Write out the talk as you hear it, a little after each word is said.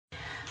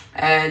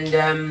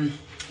And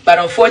but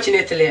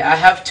unfortunately, I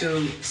have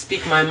to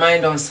speak my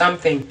mind on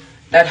something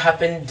that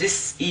happened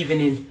this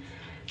evening.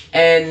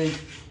 And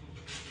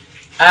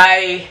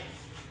I,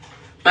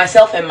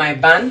 myself and my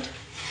band,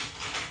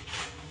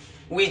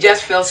 we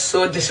just felt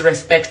so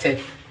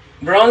disrespected.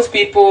 Bronze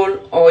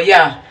people, or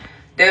yeah,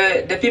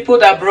 the people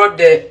that brought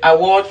the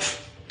award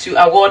to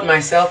award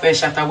myself and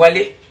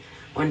Shatta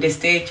on the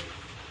stage,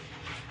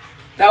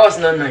 that was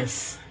not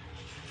nice.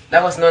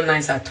 That was not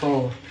nice at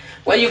all.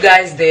 What you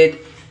guys did,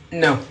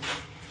 no.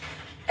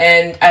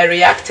 And I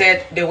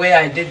reacted the way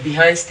I did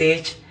behind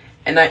stage,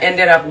 and I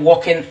ended up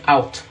walking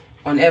out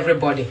on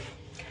everybody.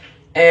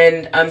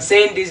 And I'm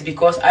saying this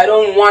because I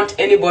don't want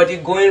anybody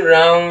going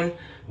around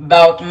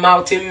about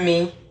mouthing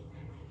me,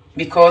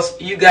 because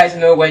you guys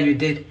know what you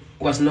did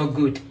was not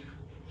good.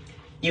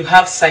 You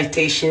have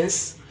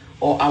citations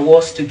or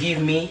awards to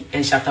give me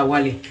and Shatta.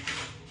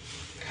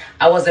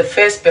 I was the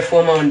first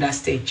performer on that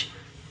stage.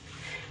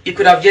 You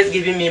could have just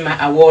given me my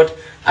award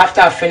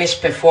after I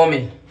finished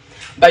performing.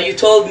 But you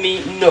told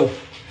me, no,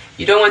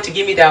 you don't want to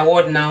give me the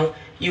award now.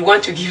 You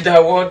want to give the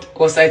award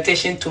or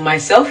citation to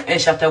myself and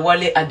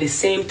Shatta at the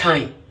same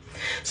time.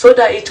 So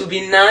that it will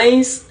be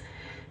nice.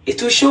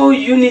 It will show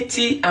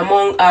unity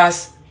among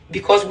us,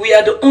 because we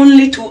are the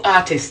only two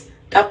artists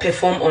that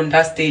perform on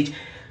that stage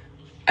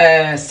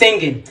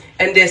singing.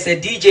 And there's a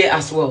DJ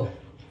as well.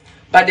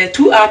 But the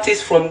two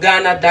artists from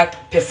Ghana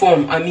that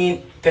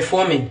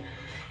performing.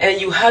 And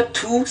you had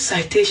two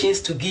citations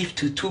to give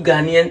to two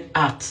Ghanaian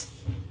arts.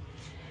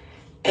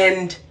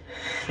 And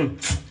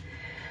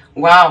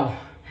wow,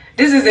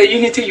 this is the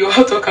unity you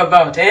all talk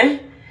about, eh?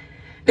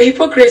 The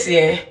hypocrisy,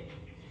 eh?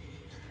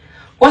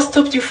 What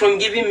stopped you from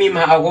giving me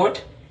my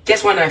award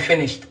just when I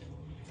finished?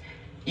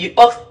 You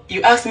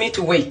asked me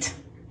to wait.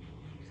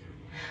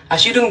 I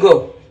shouldn't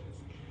go.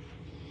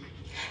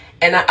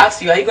 And I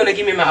asked you, are you going to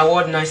give me my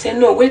award now? I said,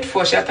 no, wait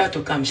for Shatta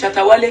to come.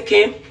 Shatta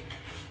came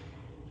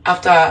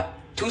after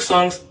 2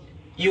 songs.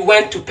 You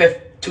went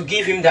to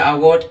give him the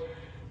award.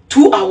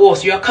 2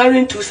 awards. You are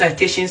carrying 2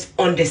 citations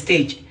on the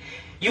stage.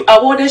 You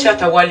awarded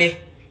Shatta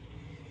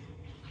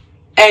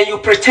and you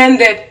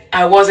pretended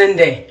I wasn't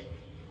there.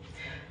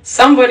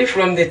 Somebody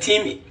from the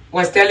team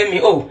was telling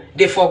me, oh,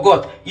 they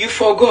forgot. You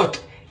forgot.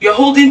 You're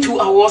holding 2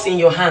 awards in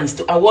your hands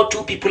to award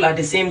 2 people at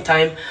the same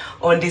time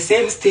on the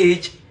same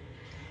stage,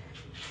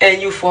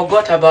 and you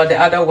forgot about the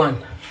other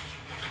one.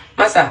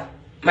 Masa,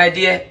 my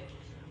dear,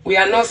 we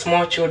are not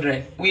small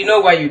children. We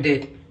know what you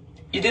did.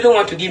 You didn't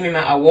want to give me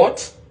my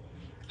awards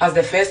as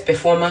the first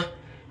performer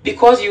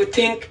because you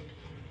think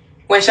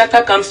when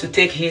Shatta comes to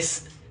take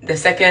his the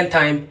second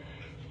time,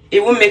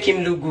 it will make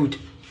him look good.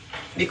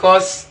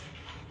 Because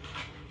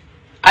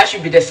I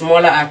should be the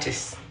smaller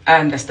artist. I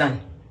understand.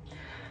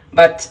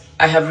 But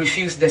I have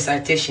refused the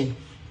citation.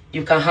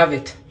 You can have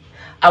it.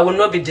 I will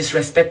not be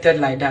disrespected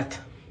like that.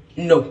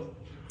 No,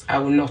 I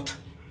will not.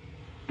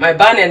 My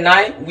band and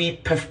I, we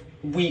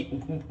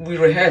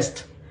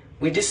rehearsed.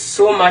 We did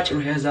so much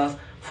rehearsal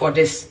for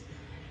this.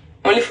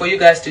 Only for you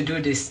guys to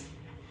do this.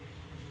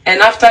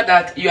 And after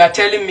that, you are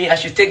telling me I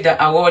should take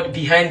the award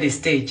behind the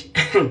stage.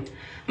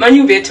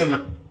 Manu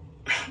betuma.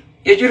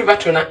 Yejuru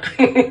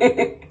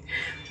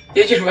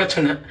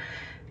batuna.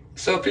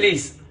 So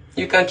please,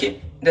 you can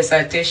keep the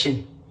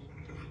citation.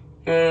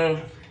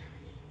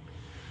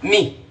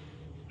 Me,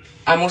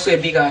 I'm also a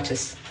big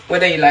artist,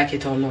 whether you like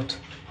it or not.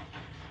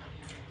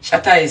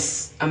 Shatta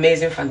is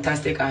amazing,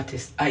 fantastic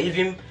artist. I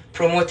even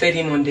promoted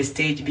him on the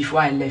stage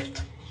before I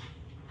left.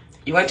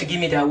 You want to give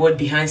me the award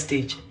behind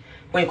stage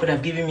when you could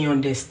have given me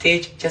on the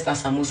stage just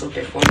as I'm also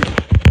performing.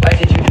 Why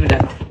did you do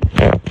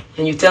that?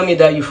 And you tell me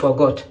that you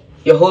forgot.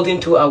 You're holding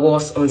 2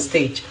 awards on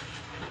stage.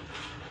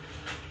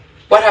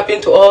 What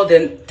happened to all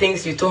the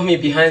things you told me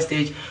behind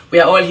stage? We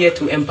are all here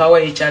to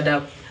empower each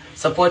other,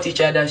 support each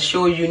other,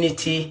 show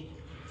unity,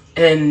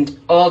 and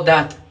all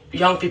that.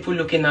 Young people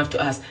looking after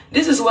us.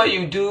 This is what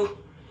you do.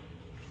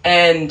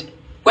 And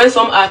when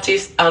some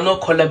artists are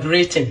not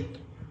collaborating,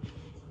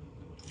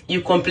 you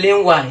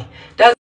complain why. That's